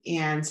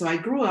And so I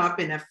grew up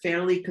in a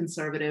fairly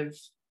conservative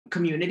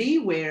community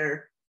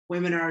where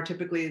women are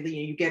typically,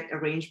 you get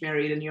arranged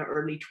married in your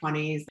early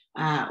 20s.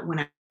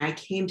 When I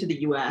came to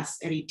the US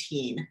at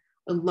 18,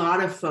 a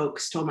lot of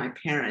folks told my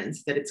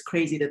parents that it's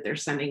crazy that they're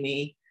sending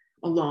me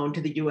alone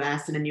to the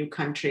US in a new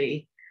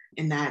country.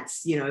 And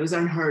that's, it was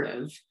unheard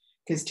of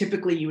because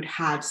typically you would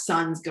have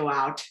sons go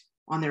out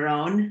on their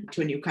own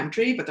to a new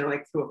country, but they're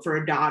like, for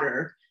a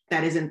daughter,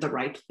 that isn't the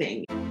right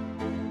thing.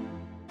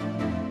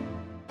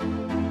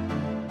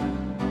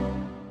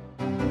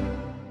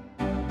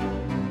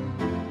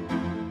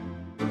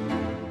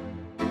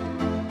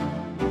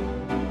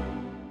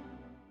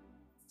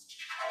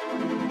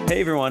 Hey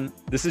everyone,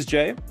 this is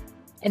Jay.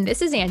 And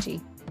this is Angie.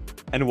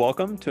 And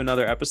welcome to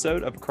another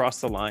episode of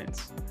Across the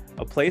Lines,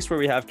 a place where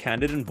we have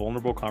candid and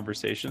vulnerable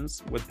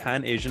conversations with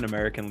Pan-Asian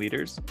American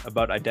leaders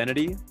about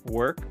identity,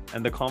 work,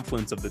 and the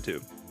confluence of the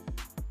two.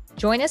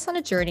 Join us on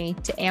a journey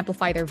to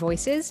amplify their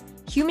voices,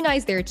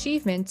 humanize their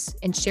achievements,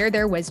 and share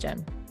their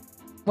wisdom.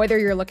 Whether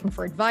you're looking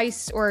for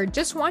advice or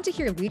just want to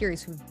hear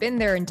leaders who've been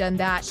there and done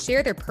that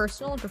share their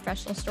personal and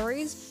professional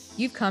stories,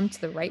 you've come to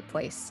the right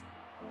place.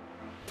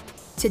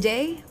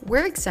 Today,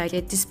 we're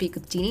excited to speak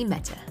with Dini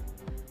Mehta.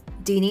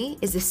 Dini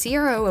is the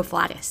CRO of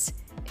Lattice,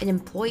 an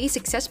employee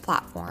success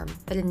platform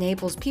that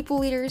enables people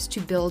leaders to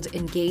build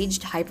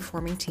engaged,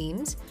 high-performing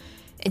teams,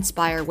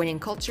 inspire winning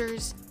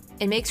cultures,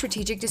 and make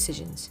strategic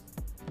decisions.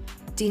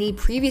 Dini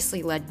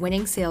previously led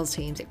winning sales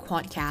teams at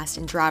Quantcast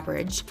and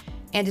Drawbridge,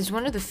 and is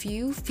one of the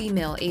few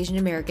female Asian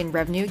American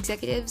revenue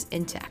executives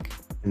in tech.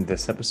 In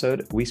this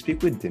episode, we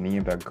speak with Dini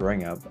about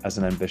growing up as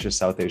an ambitious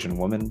South Asian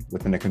woman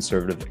within a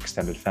conservative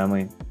extended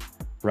family,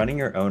 running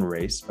your own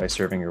race by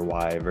serving your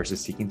why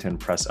versus seeking to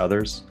impress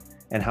others,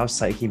 and how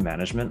psyche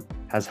management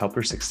has helped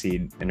her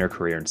succeed in her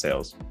career in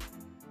sales.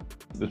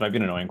 This might be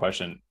an annoying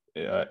question.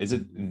 Is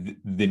it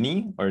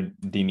Dini or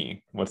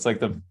Dini? What's like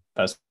the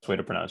best way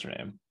to pronounce your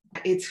name?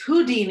 It's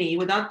Houdini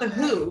without the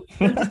who.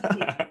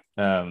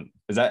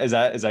 Is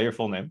that your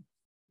full name?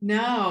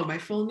 No, my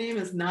full name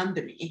is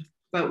Nandini.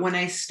 But when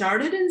I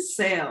started in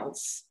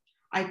sales,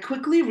 I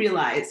quickly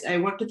realized I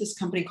worked at this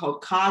company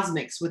called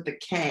Cosmix with the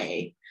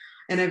K.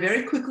 And I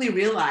very quickly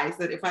realized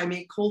that if I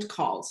make cold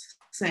calls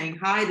saying,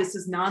 "Hi, this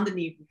is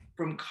Nandini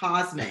from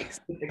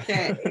Cosmix with the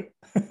K,"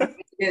 I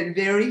get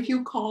very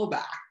few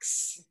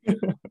callbacks.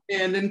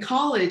 And in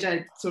college,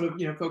 I sort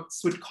of,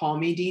 folks would call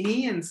me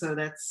Dini. And so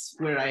that's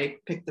where I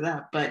picked it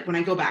up. But when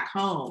I go back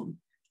home,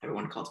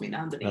 everyone calls me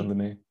Nandini.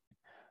 Nandini.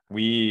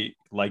 We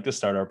like to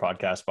start our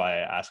podcast by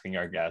asking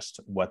our guests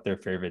what their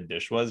favorite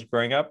dish was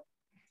growing up.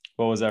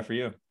 What was that for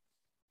you?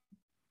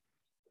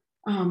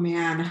 Oh,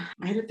 man,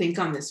 I had to think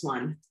on this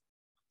one.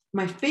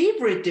 My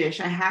favorite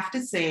dish, I have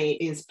to say,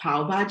 is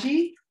pav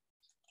bhaji.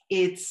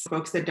 It's,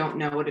 folks that don't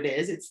know what it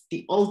is, it's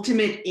the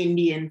ultimate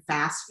Indian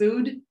fast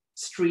food,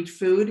 street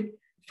food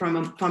from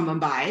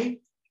Mumbai.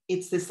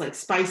 It's this like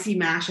spicy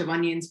mash of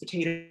onions,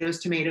 potatoes,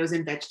 tomatoes,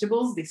 and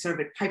vegetables. They serve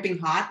it piping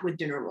hot with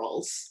dinner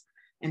rolls.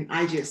 And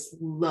I just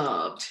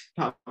loved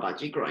pav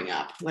bhaji growing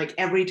up. Like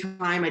every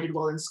time I did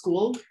well in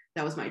school,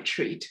 that was my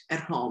treat at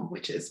home,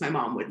 which is my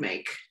mom would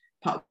make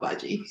pav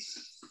bhaji.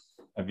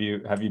 Have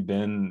you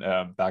been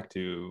back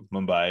to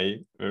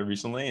Mumbai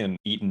recently and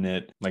eaten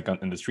it like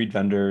in the street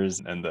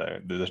vendors and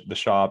the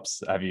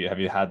shops? Have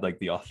you had like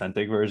the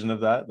authentic version of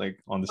that like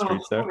on the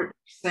streets there?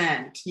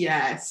 100%.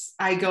 Yes,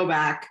 I go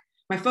back.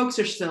 My folks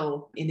are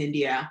still in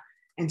India,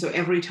 and so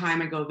every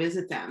time I go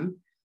visit them,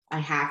 I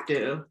have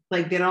to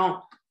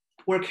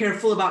we're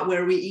careful about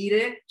where we eat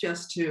it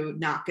just to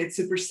not get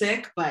super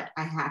sick, but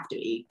I have to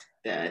eat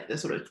the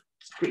sort of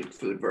street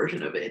food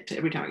version of it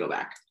every time I go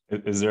back.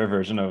 Is there a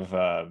version of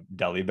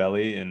Delhi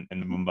Belly in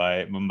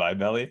Mumbai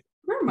Belly?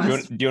 Do you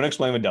want to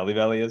explain what Delhi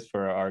Belly is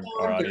for our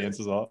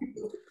audience as well?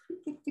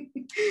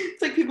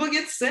 It's like people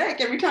get sick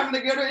every time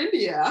they go to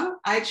India.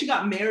 I actually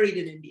got married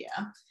in India,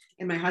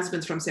 and my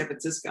husband's from San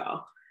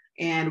Francisco.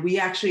 And we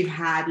actually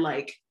had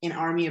like an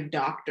army of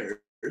doctors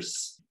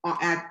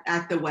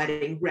at the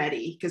wedding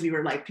ready because we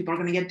were like, people are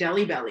going to get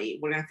Delhi Belly.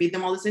 We're going to feed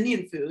them all this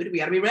Indian food. We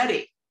got to be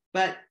ready.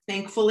 But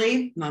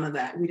thankfully, none of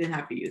that. We didn't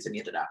have to use any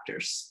of the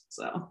doctors.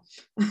 So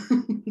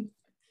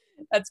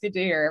that's good to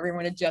hear.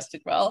 Everyone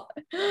adjusted well.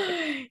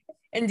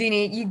 And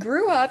Dini, you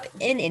grew up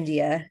in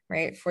India,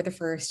 right, for the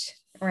first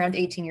around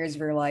 18 years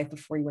of your life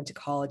before you went to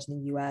college in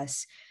the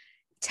US.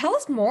 Tell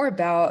us more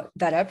about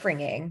that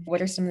upbringing.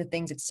 What are some of the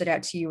things that stood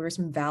out to you? What are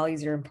some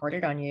values that are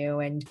imparted on you?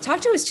 And talk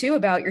to us too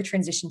about your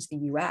transition to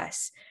the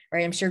US,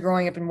 right? I'm sure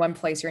growing up in one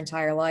place your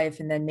entire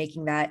life and then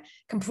making that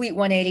complete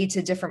 180 to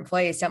a different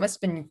place, that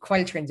must have been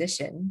quite a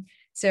transition.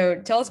 So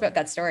tell us about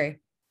that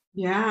story.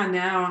 Yeah,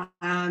 now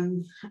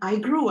I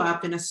grew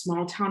up in a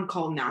small town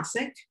called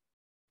Nasik.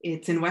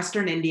 It's in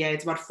Western India.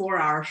 It's about 4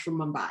 hours from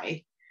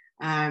Mumbai.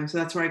 So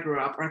that's where I grew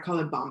up, or I call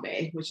it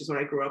Bombay, which is what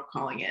I grew up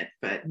calling it,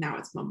 but now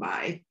it's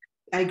Mumbai.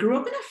 I grew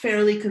up in a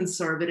fairly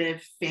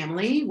conservative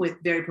family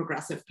with very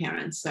progressive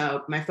parents.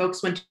 So my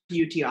folks went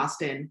to UT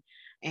Austin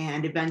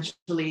and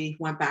eventually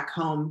went back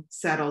home,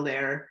 settled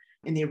there,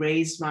 and they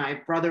raised my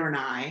brother and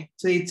I.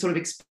 So they sort of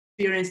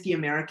experienced the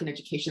American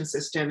education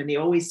system, and they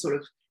always sort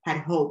of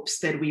had hopes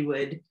that we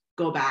would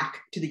go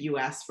back to the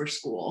US for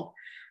school.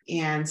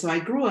 And so I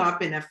grew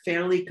up in a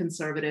fairly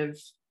conservative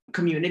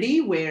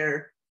community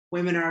where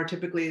women are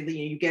typically,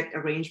 you get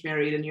arranged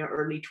married in your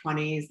early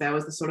 20s. That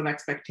was the sort of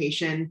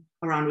expectation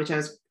around which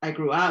I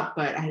grew up.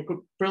 But I had a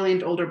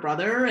brilliant older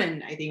brother,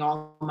 and I think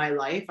all my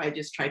life I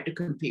just tried to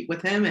compete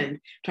with him and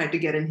tried to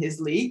get in his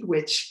league,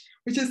 which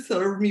has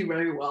served me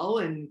very well.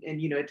 And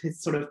it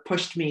has sort of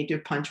pushed me to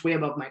punch way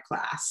above my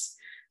class.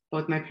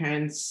 Both my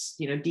parents,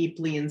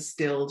 deeply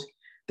instilled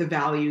the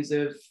values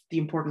of the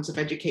importance of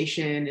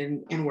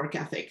education and work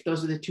ethic.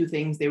 Those are the two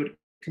things they would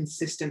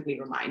consistently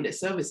remind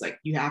us of. It's like,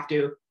 you have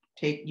to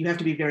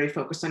be very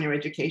focused on your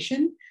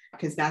education,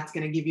 because that's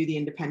going to give you the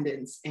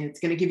independence, and it's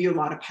going to give you a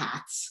lot of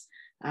paths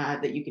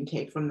that you can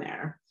take from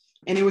there.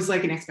 And it was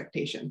like an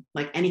expectation,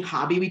 like any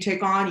hobby we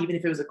take on, even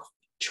if it was a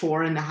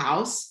chore in the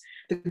house,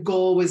 the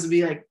goal was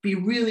to be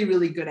really,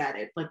 really good at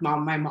it. Like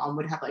my mom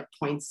would have like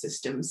point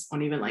systems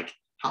on even like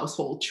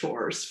household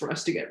chores for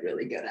us to get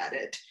really good at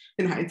it.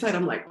 In hindsight,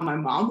 I'm like, my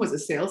mom was a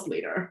sales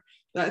leader.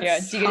 Do you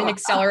get an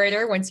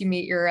accelerator once you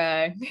meet your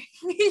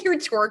your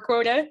chore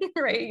quota,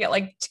 right? You get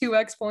like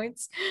 2x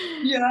points.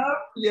 Yeah.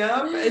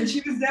 And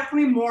she was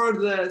definitely more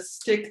of the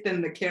stick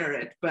than the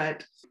carrot,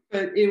 but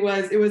it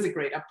was a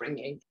great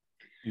upbringing.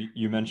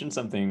 You mentioned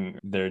something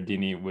there,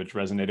 Dini, which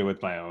resonated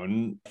with my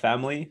own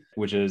family,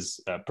 which is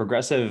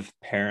progressive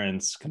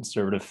parents,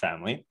 conservative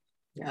family.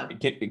 Yeah.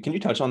 Can you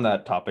touch on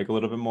that topic a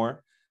little bit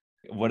more?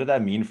 What did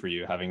that mean for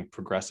you, having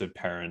progressive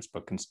parents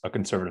but a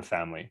conservative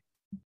family?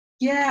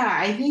 Yeah,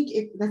 I think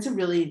that's a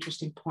really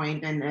interesting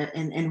point,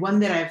 and one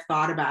that I've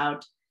thought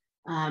about,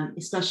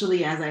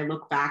 especially as I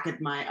look back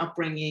at my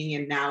upbringing,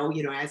 and now,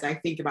 as I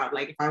think about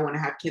like, if I want to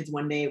have kids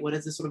one day, what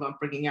is the sort of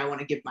upbringing I want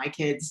to give my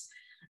kids?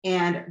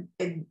 And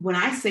when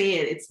I say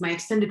it, it's my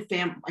extended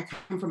family. I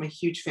come from a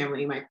huge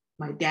family.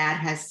 My dad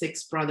has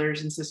 6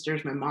 brothers and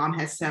sisters. My mom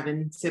has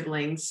 7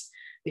 siblings.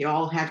 They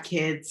all have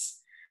kids.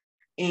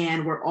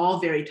 And we're all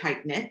very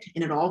tight knit,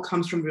 and it all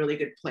comes from a really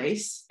good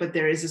place. But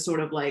there is a sort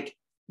of like,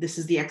 this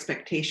is the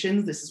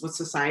expectations. This is what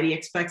society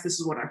expects. This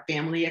is what our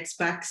family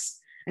expects.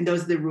 And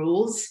those are the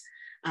rules.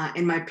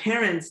 And my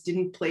parents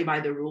didn't play by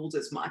the rules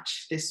as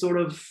much. They sort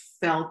of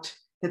felt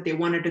that they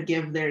wanted to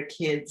give their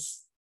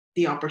kids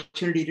the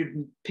opportunity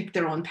to pick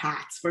their own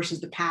paths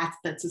versus the paths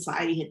that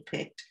society had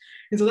picked.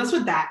 And so that's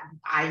what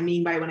I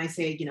mean by when I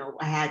say,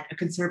 I had a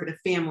conservative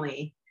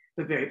family,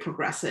 but very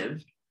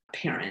progressive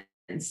parents.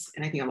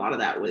 And I think a lot of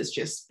that was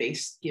just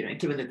based,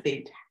 given that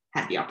they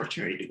had the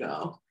opportunity to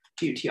go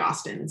to UT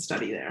Austin and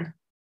study there.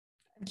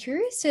 I'm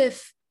curious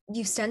if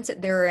you sense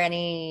that there are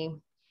any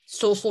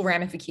social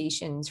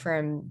ramifications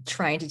from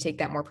trying to take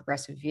that more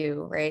progressive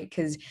view, right?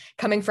 Because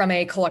coming from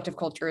a collective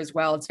culture as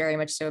well, it's very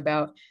much so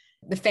about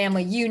the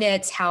family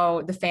units,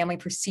 how the family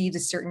perceives a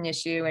certain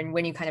issue. And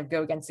when you kind of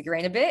go against the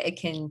grain a bit, it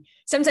can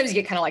sometimes you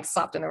get kind of like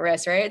slapped on the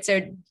wrist, right?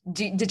 So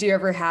did you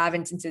ever have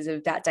instances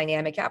of that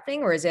dynamic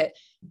happening, or is it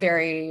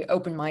very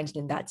open-minded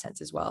in that sense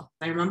as well?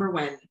 I remember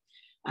when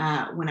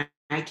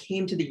I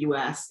came to the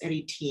US at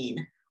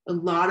 18, a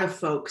lot of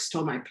folks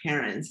told my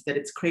parents that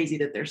it's crazy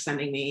that they're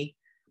sending me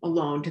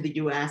alone to the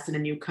US in a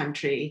new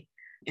country.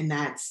 And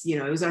that's, it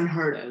was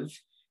unheard of,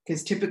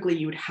 because typically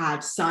you would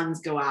have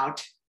sons go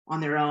out on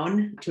their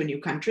own to a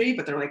new country,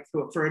 but they're like,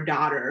 for a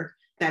daughter,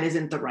 that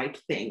isn't the right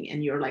thing.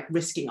 And you're like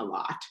risking a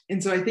lot.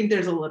 And so I think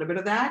there's a little bit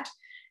of that.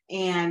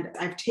 And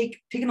I've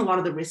taken a lot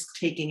of the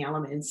risk-taking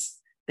elements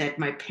that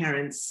my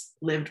parents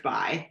lived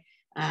by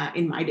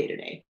in my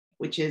day-to-day,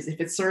 which is,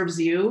 if it serves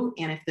you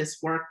and if this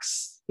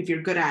works, if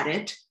you're good at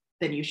it,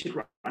 then you should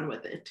run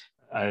with it.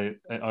 I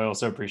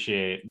also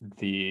appreciate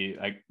the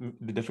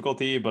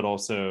difficulty, but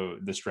also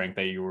the strength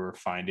that you were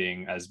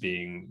finding as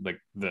being like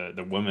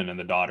the woman and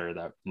the daughter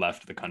that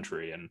left the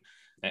country,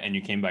 and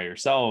you came by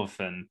yourself.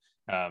 And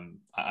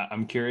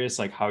I'm curious,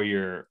 like how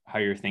you're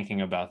thinking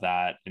about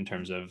that in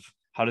terms of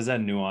how does that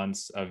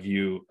nuance of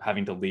you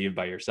having to leave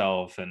by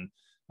yourself and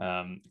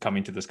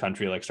coming to this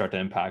country like start to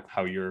impact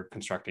how you're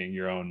constructing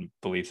your own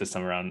belief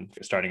system around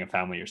starting a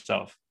family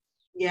yourself?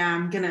 Yeah,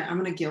 I'm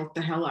gonna guilt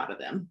the hell out of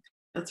them.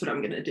 That's what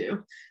I'm gonna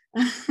do.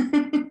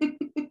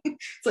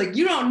 It's like,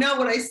 you don't know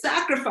what I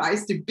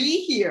sacrificed to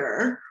be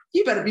here.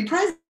 You better be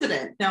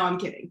president. No, I'm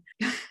kidding.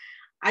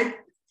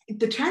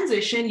 The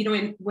transition,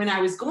 when I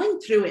was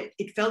going through it,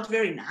 it felt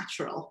very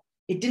natural.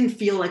 It didn't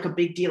feel like a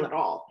big deal at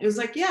all. It was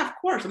like, yeah, of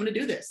course, I'm gonna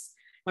do this.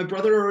 My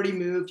brother already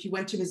moved. He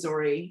went to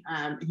Missouri.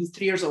 He's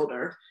 3 years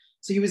older.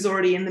 So he was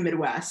already in the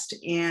Midwest.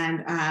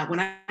 And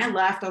when I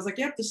left, I was like,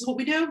 yep, this is what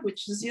we do,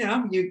 which is,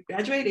 you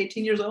graduate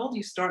 18 years old,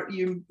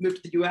 you move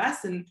to the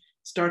US and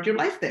start your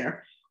life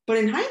there. But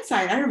in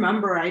hindsight, I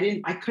remember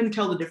I couldn't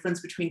tell the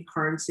difference between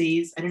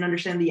currencies. I didn't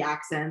understand the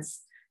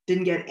accents,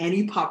 didn't get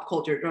any pop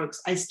culture jokes.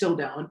 I still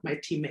don't. My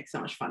team makes so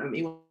much fun of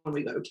me when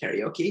we go to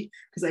karaoke,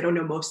 because I don't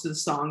know most of the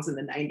songs in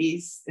the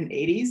 90s and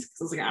 80s.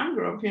 Because I was like, I don't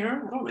grow up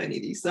here. I don't know any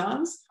of these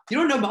songs. You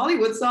don't know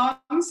Bollywood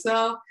songs,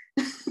 so...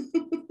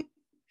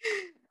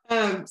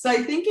 So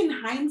I think in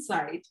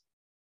hindsight,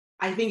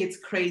 I think it's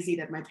crazy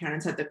that my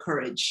parents had the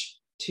courage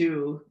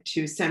to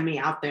send me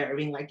out there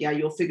being like, yeah,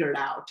 you'll figure it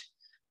out.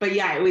 But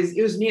yeah, it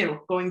was new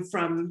going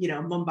from,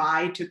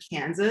 Mumbai to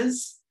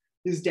Kansas.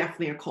 It was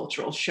definitely a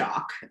cultural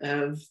shock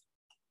of,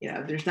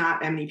 there's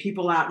not that many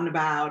people out and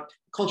about.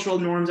 Cultural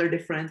norms are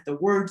different. The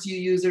words you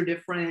use are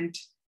different.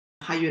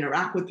 How you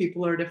interact with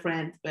people are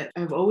different. But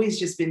I've always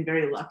just been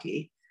very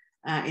lucky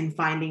in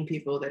finding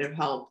people that have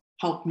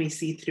helped me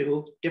see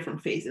through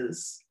different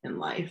phases in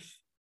life.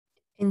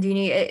 And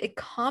Dini, a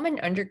common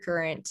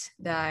undercurrent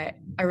that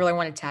I really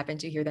want to tap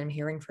into here that I'm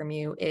hearing from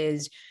you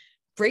is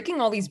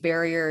breaking all these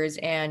barriers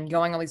and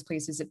going all these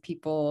places that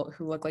people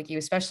who look like you,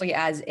 especially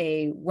as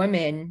a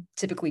woman,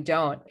 typically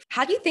don't.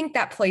 How do you think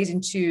that plays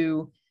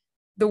into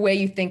the way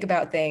you think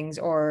about things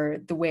or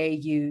the way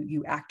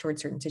you act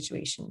towards certain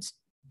situations?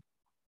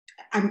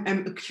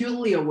 I'm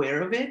acutely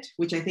aware of it,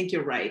 which I think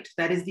you're right.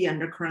 That is the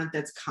undercurrent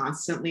that's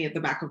constantly at the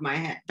back of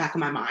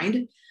my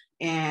mind.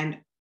 And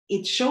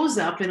it shows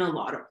up in a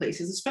lot of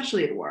places,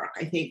 especially at work.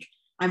 I think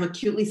I'm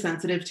acutely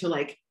sensitive to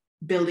like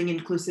building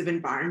inclusive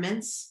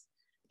environments.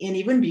 And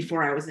even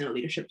before I was in a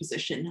leadership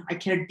position, I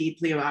cared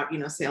deeply about,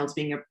 sales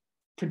being a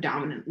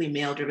predominantly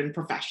male-driven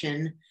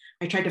profession.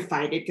 I tried to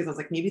fight it because I was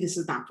like, maybe this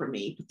is not for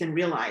me, but then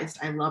realized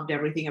I loved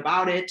everything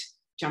about it,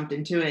 jumped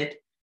into it.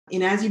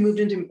 And as I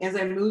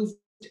moved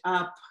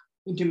up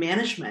into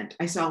management,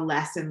 I saw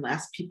less and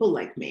less people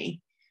like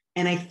me.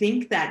 And I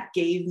think that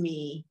gave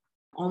me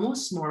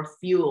almost more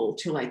fuel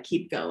to like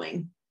keep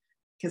going,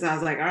 because I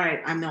was like, all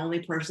right, I'm the only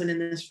person in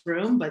this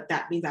room, but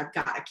that means I've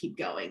got to keep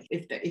going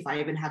if I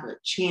even have a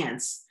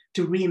chance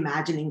to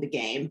reimagining the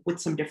game with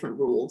some different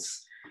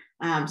rules.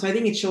 So I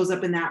think it shows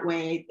up in that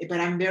way, but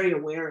I'm very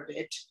aware of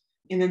it.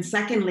 And then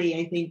secondly,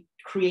 I think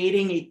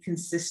creating a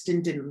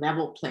consistent and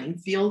level playing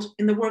field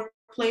in the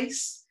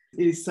workplace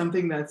is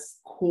something that's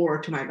core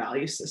to my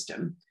value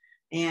system.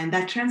 And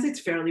that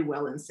translates fairly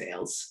well in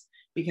sales,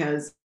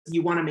 because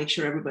you want to make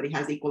sure everybody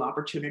has equal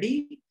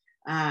opportunity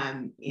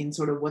in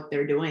sort of what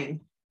they're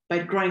doing.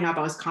 But growing up,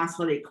 I was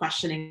constantly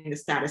questioning the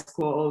status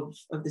quo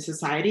of the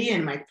society,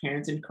 and my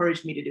parents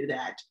encouraged me to do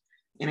that.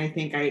 And I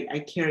think I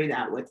carry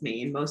that with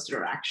me in most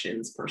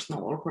interactions,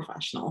 personal or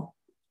professional.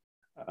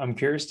 I'm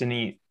curious,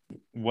 Dini,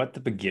 what the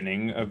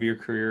beginning of your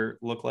career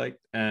looked like.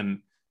 And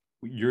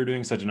you're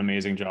doing such an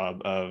amazing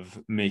job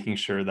of making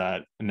sure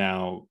that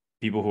now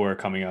people who are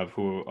coming up,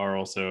 who are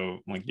also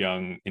like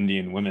young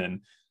Indian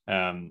women,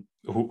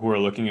 who are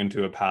looking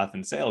into a path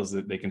in sales,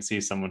 that they can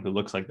see someone who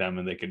looks like them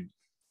and they could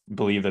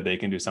believe that they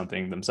can do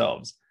something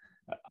themselves.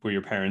 Were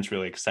your parents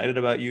really excited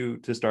about you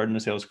to start in a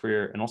sales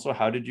career? And also,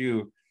 how did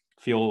you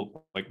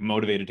feel like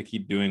motivated to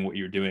keep doing what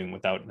you're doing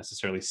without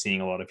necessarily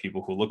seeing a lot of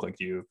people who look like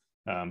you,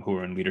 who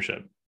are in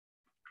leadership?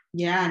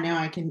 Yeah, no,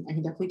 I can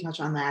definitely touch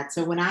on that.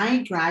 So when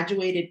I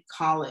graduated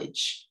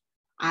college,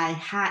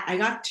 I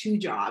got two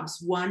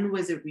jobs. One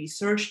was a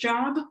research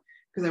job,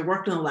 because I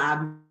worked in a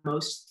lab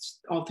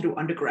all through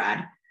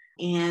undergrad,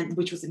 and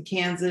which was in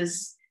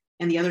Kansas.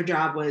 And the other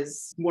job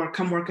was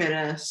come work at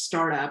a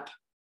startup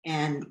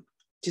and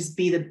just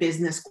be the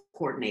business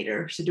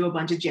coordinator. So do a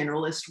bunch of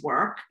generalist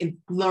work and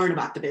learn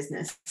about the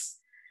business.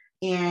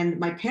 And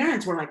my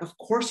parents were like, of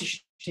course you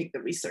should take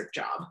the research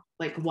job.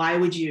 Like, why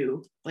would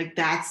you? Like,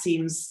 that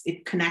seems,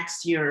 it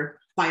connects to your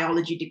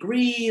biology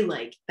degree.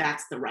 Like,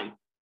 that's the right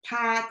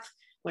path.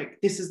 Like,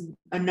 this is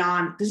a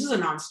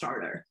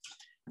non-starter.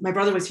 My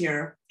brother was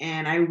here,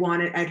 and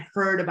I'd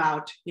heard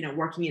about,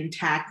 working in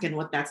tech and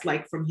what that's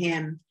like from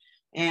him.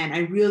 And I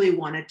really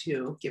wanted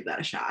to give that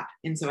a shot.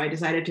 And so I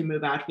decided to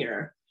move out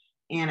here,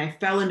 and I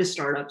fell into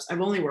startups.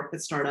 I've only worked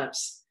with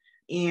startups,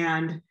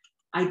 and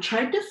I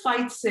tried to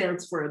fight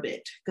sales for a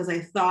bit because I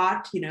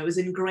thought, it was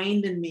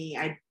ingrained in me.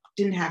 I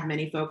didn't have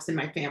many folks in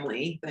my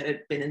family that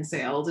had been in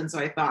sales. And so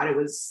I thought it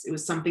was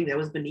something that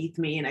was beneath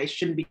me and I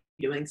shouldn't be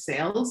doing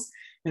sales.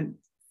 And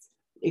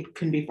it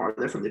couldn't be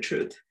farther from the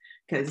truth,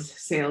 because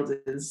sales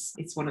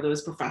it's one of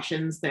those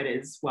professions that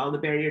is, while the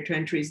barrier to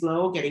entry is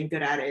low, getting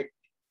good at it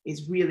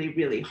is really,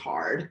 really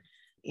hard.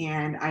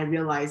 And I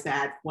realized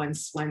that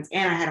once, and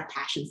I had a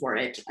passion for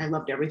it. I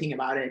loved everything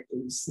about it.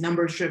 It was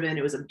numbers driven.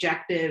 It was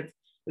objective.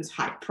 It was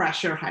high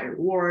pressure, high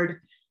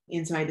reward.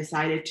 And so I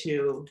decided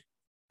to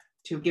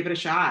give it a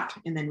shot,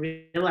 and then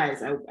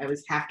realized I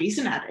was half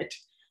decent at it,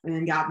 and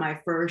then got my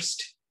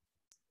first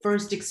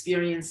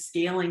experience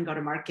scaling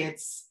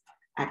go-to-markets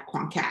at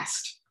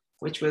Quantcast,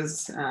 which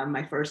was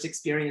my first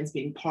experience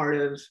being part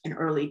of an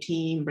early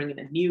team, bringing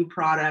a new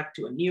product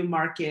to a new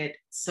market.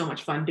 So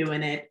much fun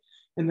doing it.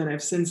 And then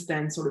I've since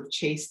then sort of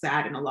chased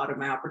that in a lot of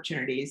my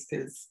opportunities,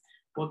 because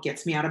what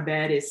gets me out of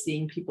bed is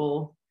seeing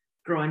people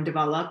grow and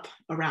develop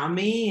around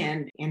me,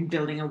 and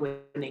building a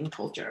winning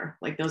culture.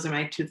 Like, those are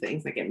my two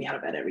things that get me out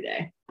of bed every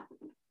day.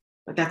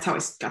 But that's how I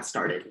got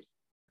started.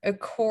 A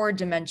core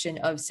dimension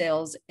of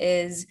sales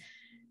is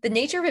the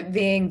nature of it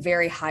being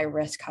very high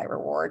risk, high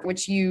reward,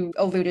 which you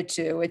alluded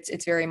to.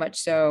 It's very much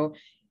so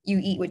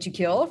you eat what you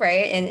kill,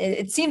 right? And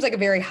it seems like a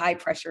very high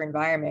pressure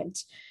environment.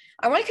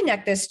 I want to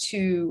connect this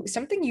to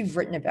something you've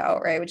written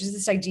about, right? Which is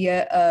this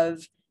idea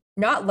of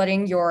not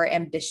letting your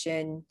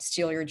ambition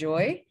steal your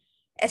joy.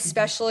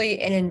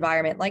 especially in an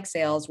environment like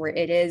sales where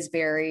it is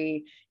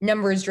very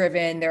numbers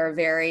driven. There are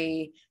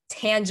very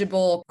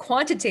tangible,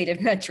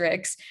 quantitative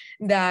metrics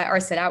that are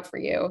set out for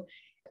you.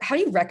 How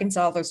do you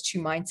reconcile those two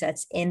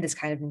mindsets in this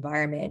kind of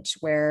environment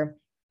where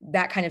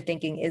that kind of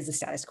thinking is the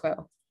status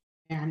quo?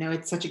 Yeah, no,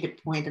 it's such a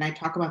good point. And I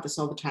talk about this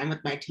all the time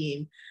with my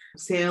team.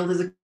 Sales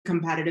is a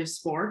competitive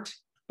sport,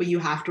 but you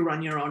have to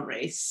run your own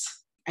race.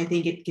 I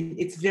think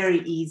it's very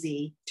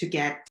easy to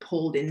get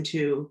pulled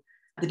into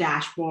the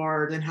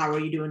dashboard and how are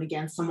you doing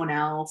against someone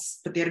else,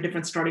 but they had a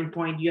different starting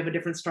point. You have a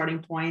different starting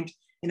point.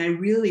 And I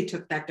really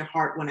took that to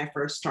heart when I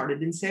first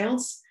started in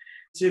sales.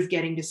 Sort of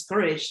getting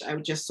discouraged, I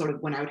would just sort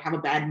of, when I would have a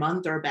bad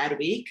month or a bad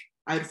week,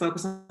 I would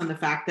focus on the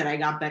fact that I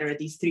got better at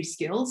these 3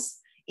 skills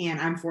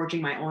and I'm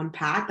forging my own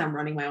path. I'm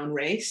running my own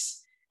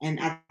race. And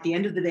at the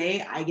end of the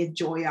day, I get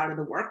joy out of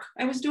the work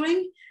I was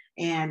doing.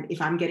 And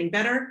if I'm getting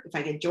better, if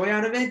I get joy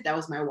out of it, that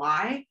was my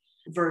why,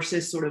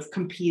 versus sort of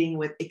competing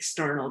with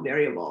external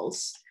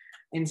variables.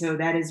 And so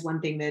that is one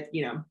thing that,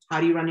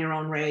 how do you run your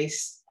own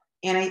race?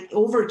 And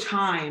over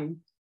time,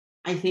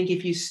 I think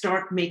if you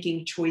start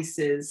making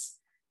choices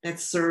that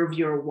serve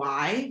your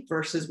why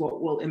versus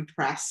what will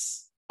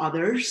impress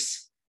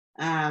others,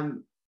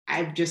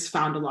 I've just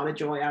found a lot of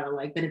joy out of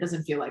that it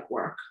doesn't feel like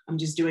work. I'm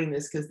just doing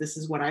this because this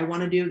is what I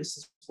want to do. This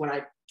is what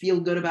I feel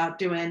good about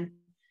doing.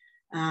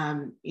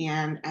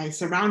 And I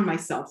surround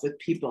myself with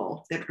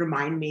people that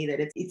remind me that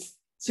it's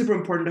super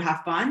important to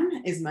have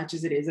fun as much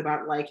as it is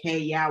about hey,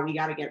 yeah, we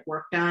got to get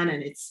work done.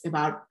 And it's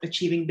about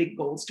achieving big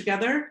goals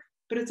together,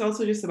 but it's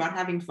also just about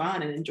having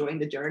fun and enjoying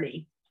the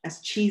journey, as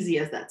cheesy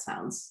as that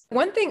sounds.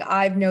 One thing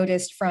I've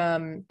noticed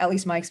from at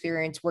least my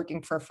experience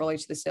working for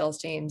each of the sales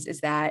teams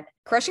is that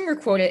crushing your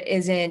quota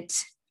isn't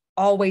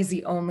always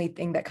the only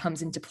thing that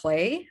comes into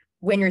play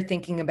when you're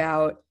thinking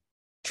about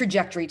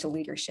trajectory to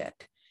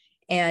leadership.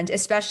 And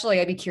especially,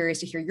 I'd be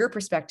curious to hear your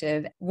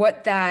perspective,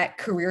 what that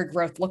career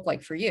growth looked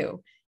like for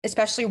you,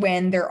 especially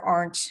when there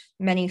aren't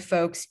many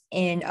folks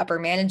in upper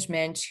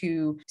management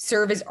who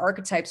serve as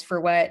archetypes for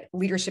what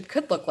leadership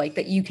could look like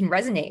that you can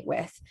resonate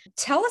with.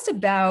 Tell us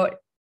about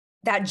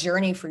that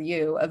journey for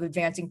you of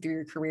advancing through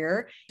your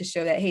career to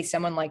show that, hey,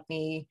 someone like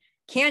me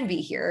can be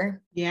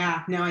here.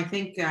 Yeah, no, I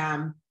think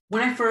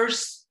when I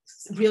first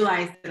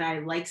realized that I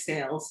like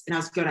sales and I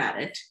was good at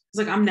it,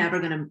 I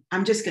was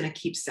I'm just going to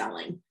keep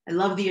selling. I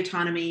love the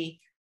autonomy.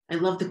 I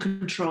love the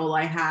control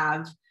I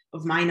have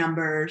of my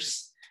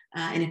numbers.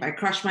 And if I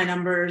crush my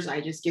numbers,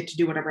 I just get to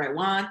do whatever I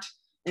want.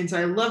 And so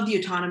I love the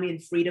autonomy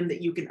and freedom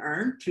that you can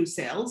earn through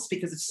sales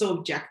because it's so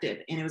objective.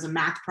 And it was a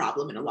math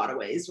problem in a lot of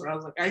ways where I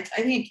was I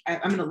think I'm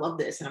going to love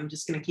this and I'm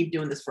just going to keep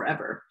doing this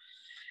forever.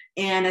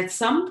 And at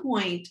some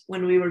point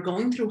when we were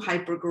going through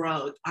hyper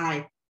growth,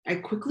 I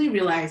quickly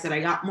realized that I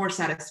got more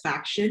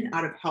satisfaction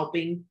out of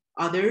helping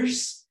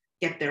others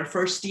get their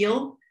first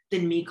deal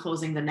than me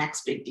closing the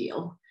next big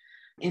deal.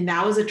 And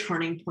that was a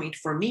turning point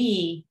for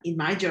me in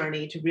my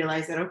journey to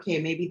realize that,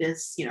 okay, maybe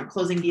this,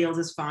 closing deals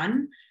is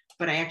fun,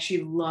 but I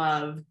actually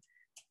love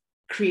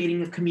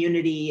creating a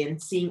community and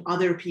seeing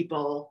other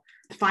people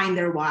find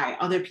their why.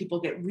 Other people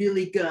get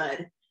really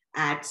good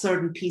at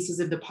certain pieces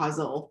of the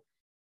puzzle.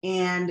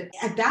 And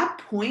at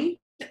that point,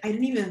 I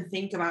didn't even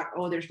think about,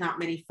 there's not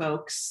many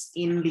folks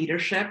in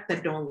leadership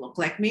that don't look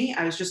like me.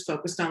 I was just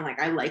focused on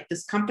I like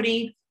this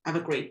company. I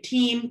have a great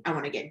team. I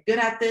want to get good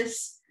at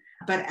this.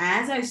 But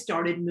as I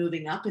started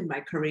moving up in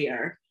my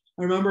career,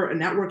 I remember a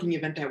networking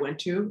event I went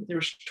to, there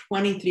was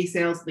 23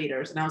 sales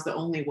leaders and I was the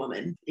only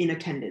woman in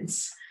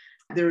attendance.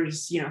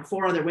 There's,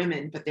 4 other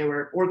women, but they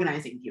were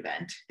organizing the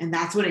event. And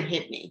that's when it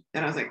hit me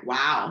that I was like,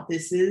 wow,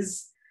 this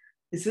is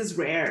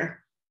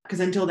rare. Because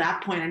until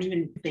that point, I didn't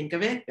even think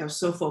of it. I was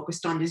so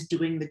focused on just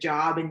doing the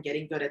job and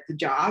getting good at the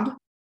job.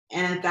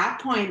 And at that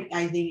point,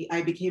 I think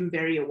I became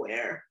very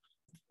aware.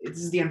 This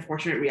is the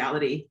unfortunate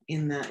reality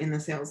in the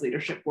sales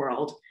leadership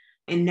world.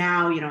 And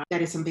now,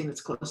 that is something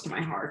that's close to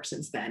my heart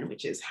since then,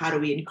 which is how do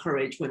we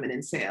encourage women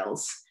in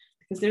sales?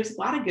 Because there's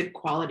a lot of good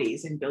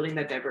qualities in building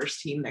that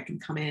diverse team that can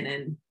come in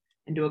and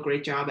do a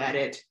great job at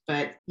it.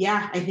 But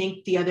yeah, I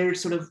think the other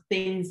sort of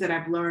things that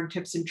I've learned,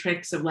 tips and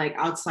tricks of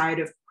outside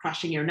of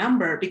crushing your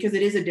number, because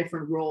it is a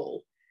different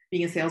role.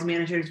 Being a sales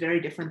manager is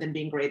very different than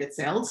being great at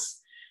sales.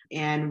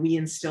 And we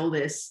instill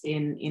this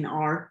in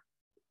our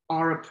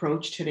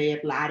approach today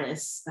at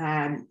Lattice,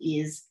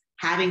 is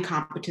having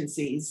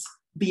competencies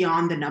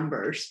beyond the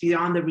numbers,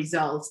 beyond the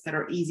results that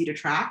are easy to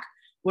track.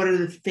 What are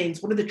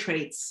the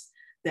traits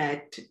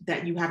that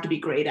you have to be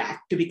great at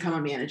to become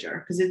a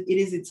manager? Because it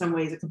is in some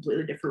ways a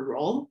completely different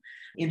role.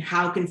 And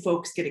how can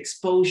folks get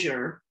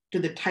exposure to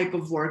the type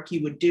of work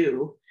you would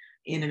do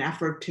in an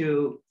effort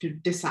to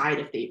decide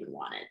if they even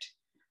want it?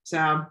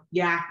 So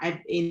yeah, I've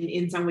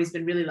in some ways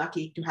been really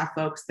lucky to have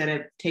folks that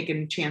have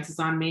taken chances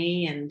on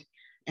me. And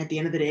at the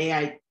end of the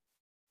day,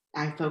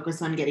 I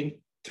focus on getting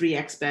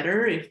 3x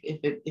better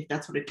if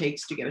that's what it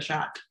takes to get a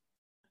shot.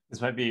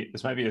 This might be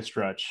a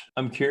stretch.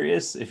 I'm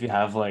curious if you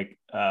have like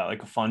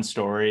a fun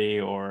story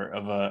or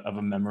of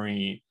a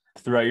memory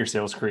throughout your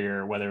sales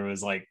career, whether it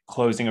was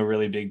closing a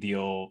really big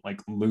deal,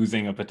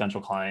 losing a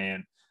potential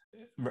client,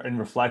 in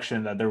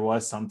reflection that there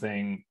was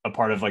something, a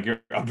part of like your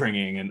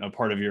upbringing and a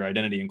part of your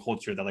identity and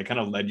culture that like kind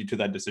of led you to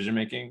that decision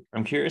making.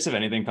 I'm curious if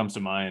anything comes to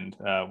mind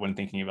when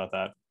thinking about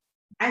that.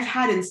 I've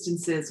had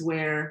instances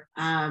where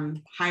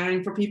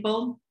hiring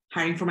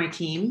for my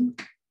team,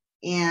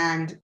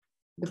 and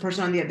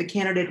the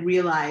candidate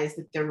realized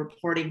that they're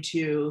reporting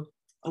to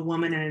a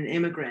woman and an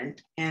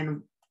immigrant,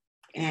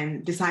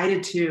 and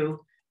decided to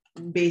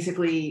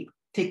basically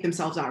take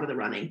themselves out of the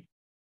running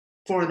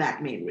for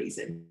that main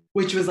reason,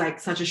 which was like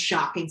such a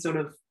shocking sort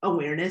of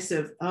awareness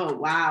of, oh,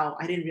 wow,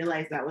 I didn't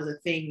realize that was a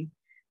thing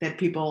that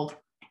people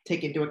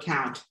take into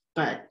account.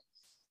 But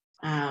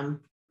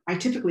I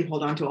typically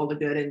hold on to all the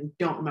good and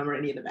don't remember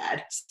any of the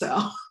bad.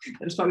 So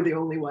that's probably the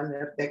only one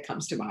that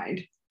comes to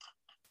mind.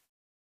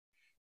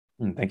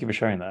 Thank you for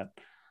sharing that.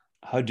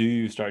 How do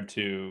you start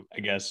to,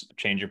 I guess,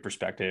 change your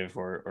perspective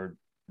or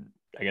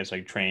I guess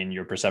like train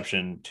your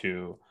perception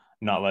to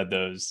not let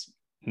those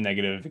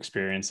negative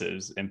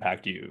experiences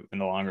impact you in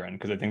the long run?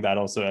 Because I think that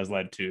also has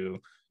led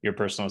to your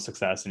personal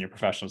success and your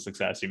professional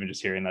success, even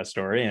just hearing that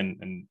story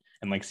and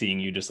like seeing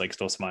you just like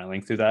still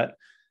smiling through that.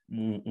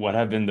 What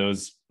have been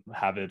those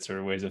habits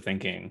or ways of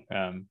thinking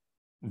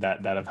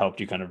that have helped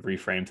you kind of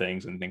reframe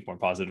things and think more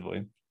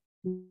positively?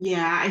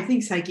 Yeah, I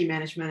think psyche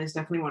management is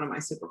definitely one of my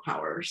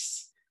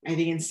superpowers. I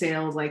think in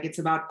sales, like it's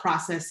about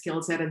process,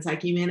 skill set, and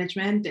psyche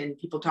management. And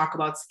people talk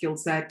about skill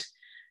set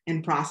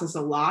and process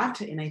a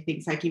lot. And I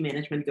think psyche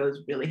management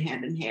goes really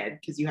hand in hand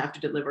because you have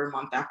to deliver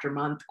month after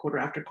month, quarter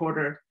after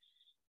quarter.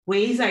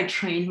 Ways I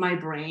train my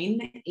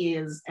brain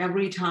is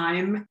every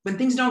time when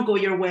things don't go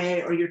your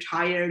way or you're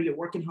tired, you're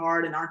working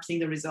hard and aren't seeing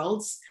the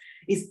results,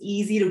 it's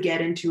easy to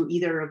get into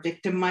either a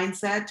victim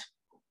mindset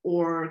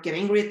or get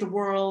angry at the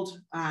world,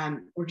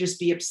 or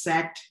just be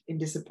upset and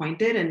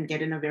disappointed and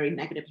get in a very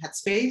negative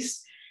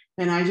headspace.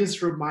 And I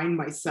just remind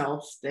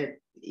myself that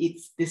you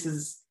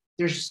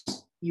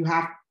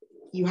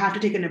have to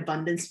take an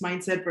abundance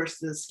mindset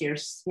versus a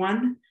scarce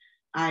one.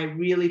 I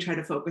really try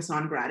to focus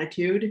on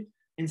gratitude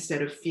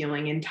instead of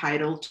feeling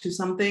entitled to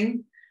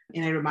something.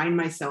 And I remind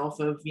myself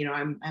of,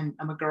 I'm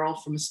a girl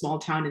from a small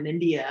town in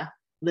India,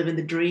 living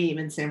the dream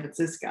in San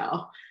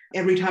Francisco.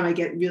 Every time I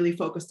get really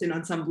focused in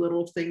on some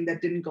little thing that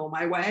didn't go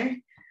my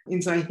way.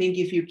 And so I think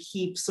if you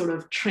keep sort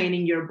of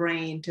training your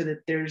brain to that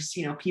there's,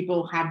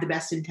 people have the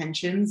best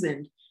intentions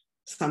and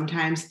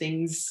sometimes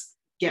things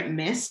get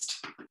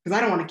missed, because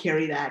I don't want to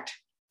carry that.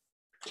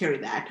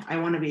 I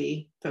want to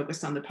be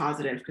focused on the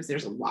positive because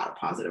there's a lot of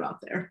positive out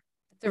there.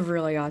 It's a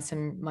really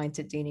awesome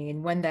mindset, Deanie,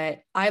 and one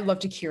that I love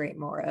to curate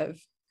more of.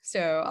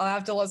 So I'll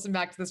have to listen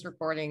back to this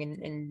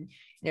recording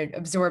and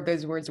absorb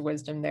those words of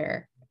wisdom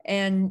there.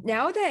 And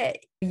now that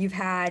you've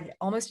had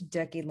almost a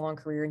decade-long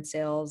career in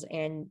sales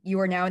and you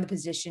are now in the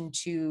position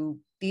to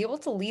be able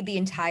to lead the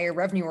entire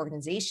revenue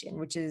organization,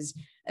 which is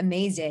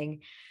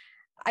amazing,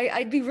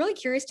 I'd be really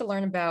curious to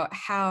learn about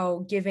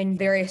how, given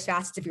various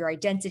facets of your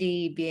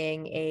identity,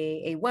 being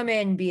a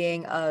woman,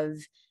 being of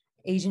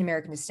Asian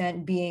American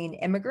descent, being an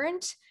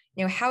immigrant,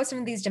 how some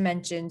of these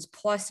dimensions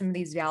plus some of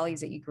these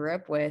values that you grew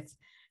up with,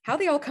 how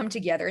they all come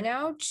together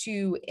now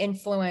to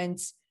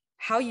influence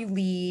how you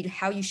lead,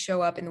 how you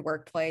show up in the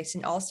workplace,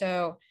 and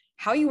also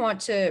how you want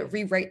to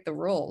rewrite the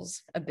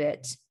rules a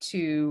bit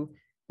to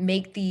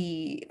make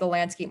the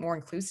landscape more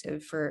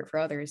inclusive for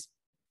others.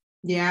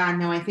 Yeah,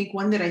 no, I think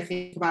one that I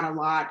think about a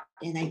lot,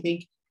 and I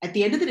think at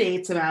the end of the day,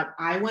 it's about,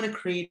 I want to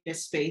create a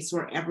space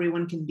where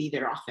everyone can be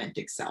their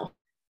authentic self.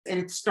 And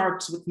it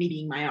starts with me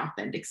being my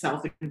authentic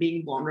self and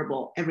being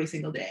vulnerable every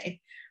single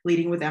day,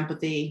 leading with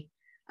empathy,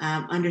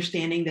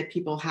 understanding that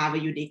people have a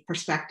unique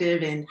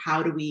perspective, and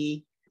how do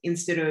we,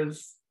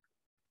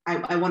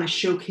 I want to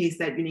showcase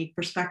that unique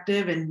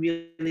perspective and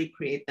really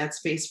create that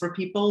space for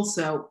people.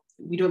 So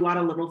we do a lot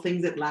of little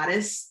things at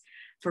Lattice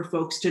for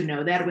folks to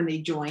know that when they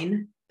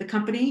join the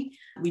company.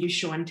 We do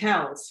show and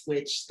tells,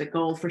 which the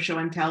goal for show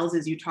and tells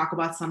is you talk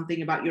about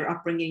something about your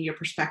upbringing, your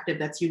perspective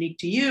that's unique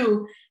to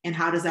you, and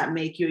how does that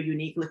make you a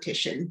unique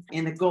Letitian?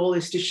 And the goal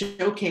is to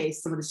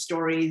showcase some of the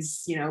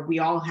stories, we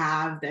all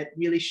have that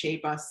really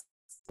shape us.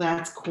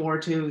 That's core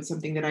to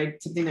something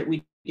that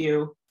we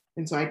do.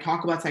 And so I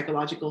talk about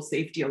psychological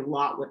safety a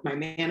lot with my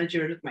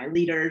managers, with my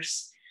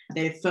leaders,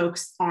 that if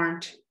folks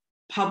aren't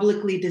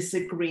publicly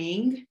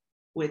disagreeing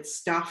with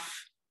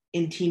stuff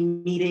in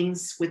team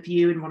meetings with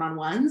you in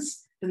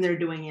one-on-ones, then they're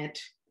doing it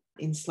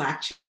in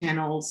Slack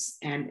channels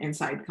and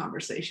side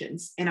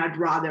conversations. And I'd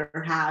rather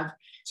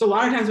so a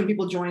lot of times when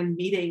people join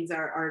meetings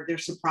they're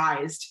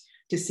surprised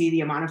to see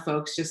the amount of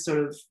folks just sort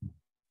of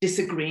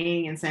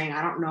disagreeing and saying,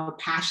 I don't know,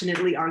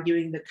 passionately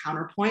arguing the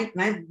counterpoint.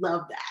 And I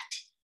love that.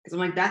 Because I'm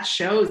like, that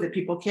shows that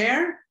people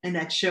care and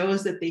that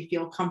shows that they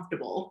feel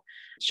comfortable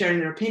sharing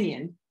their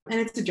opinion. And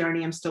it's a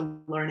journey I'm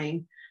still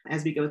learning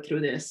as we go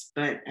through this,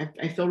 but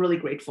I feel really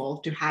grateful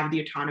to have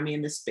the autonomy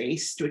in the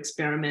space to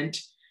experiment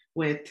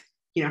with,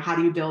 how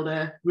do you build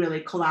a really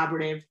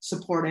collaborative,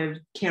 supportive,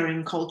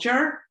 caring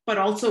culture, but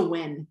also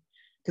win?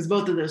 Because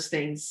both of those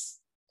things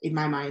in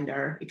my mind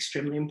are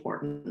extremely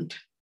important.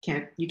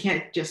 You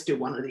can't just do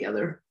one or the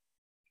other.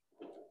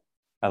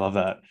 I love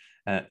that.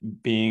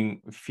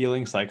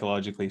 feeling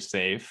psychologically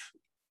safe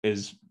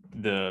is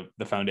the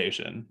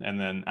foundation. And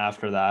then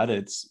after that,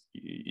 it's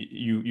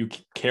you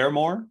care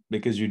more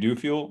because you do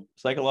feel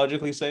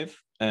psychologically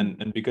safe.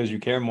 And because you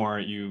care more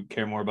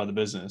about the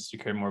business, you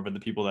care more about the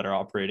people that are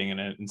operating in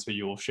it. And so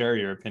you will share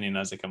your opinion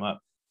as they come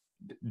up.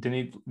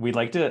 Denny, we'd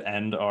like to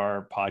end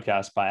our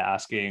podcast by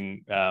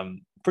asking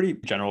pretty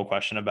general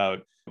question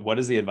about what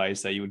is the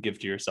advice that you would give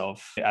to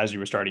yourself as you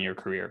were starting your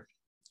career?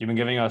 You've been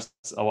giving us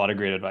a lot of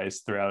great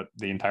advice throughout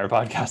the entire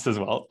podcast as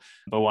well,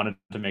 but wanted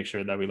to make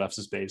sure that we left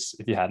some space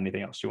if you had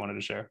anything else you wanted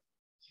to share.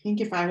 I think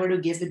if I were to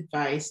give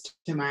advice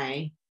to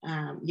my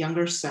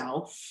younger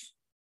self,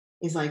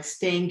 is like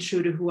staying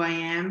true to who I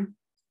am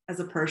as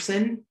a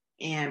person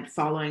and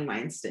following my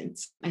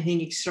instincts. I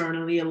think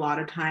externally, a lot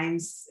of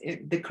times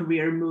the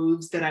career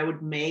moves that I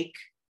would make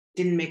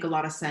didn't make a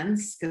lot of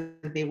sense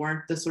because they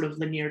weren't the sort of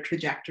linear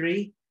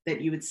trajectory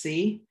that you would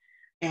see.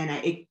 And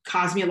it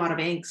caused me a lot of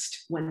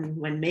angst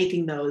when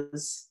making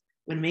those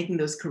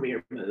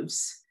career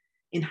moves.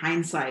 In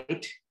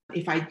hindsight,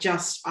 if I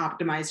just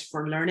optimized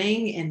for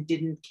learning and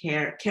didn't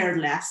care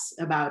less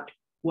about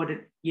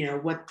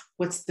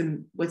what's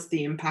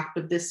the impact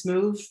of this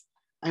move,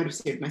 I would have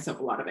saved myself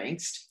a lot of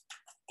angst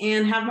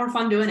and have more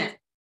fun doing it.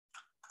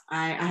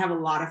 I have a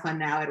lot of fun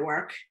now at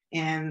work,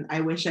 and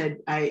I wish I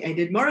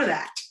did more of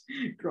that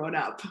growing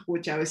up,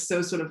 which I was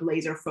so sort of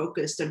laser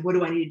focused on what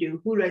do I need to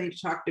do, who do I need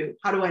to talk to,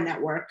 how do I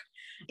network,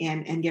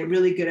 and get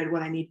really good at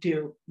what I need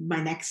to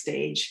my next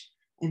stage.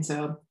 And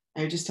so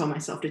I just told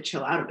myself to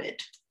chill out a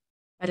bit.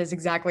 That is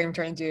exactly what I'm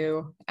trying to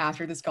do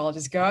after this call.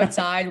 Just go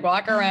outside,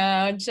 walk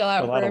around, chill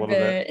out for a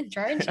bit.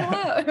 Try and chill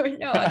out.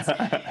 No,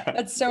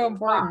 that's so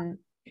important.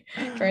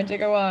 Try and take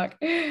a walk.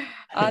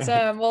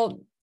 Awesome. Well,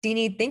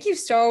 Deanie, thank you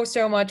so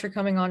much for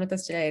coming on with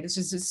us today. This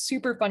was a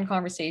super fun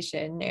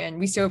conversation, and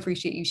we so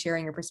appreciate you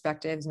sharing your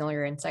perspectives and all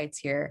your insights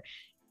here.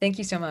 Thank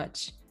you so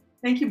much.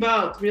 Thank you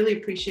both. Really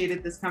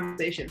appreciated this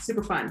conversation.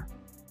 Super fun.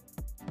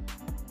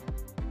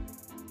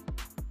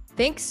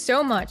 Thanks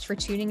so much for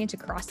tuning into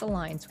Cross the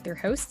Lines with your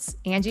hosts,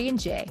 Angie and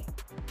Jay.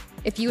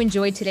 If you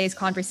enjoyed today's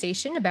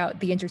conversation about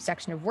the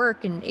intersection of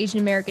work and Asian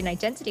American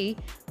identity,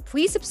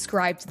 please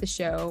subscribe to the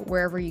show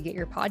wherever you get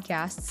your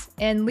podcasts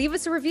and leave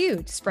us a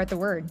review to spread the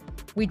word.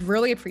 We'd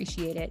really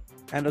appreciate it.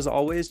 And as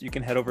always, you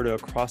can head over to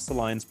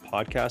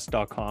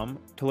acrossthelinespodcast.com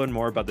to learn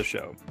more about the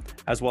show,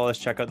 as well as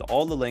check out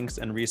all the links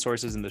and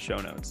resources in the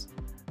show notes.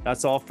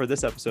 That's all for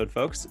this episode,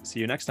 folks. See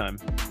you next time.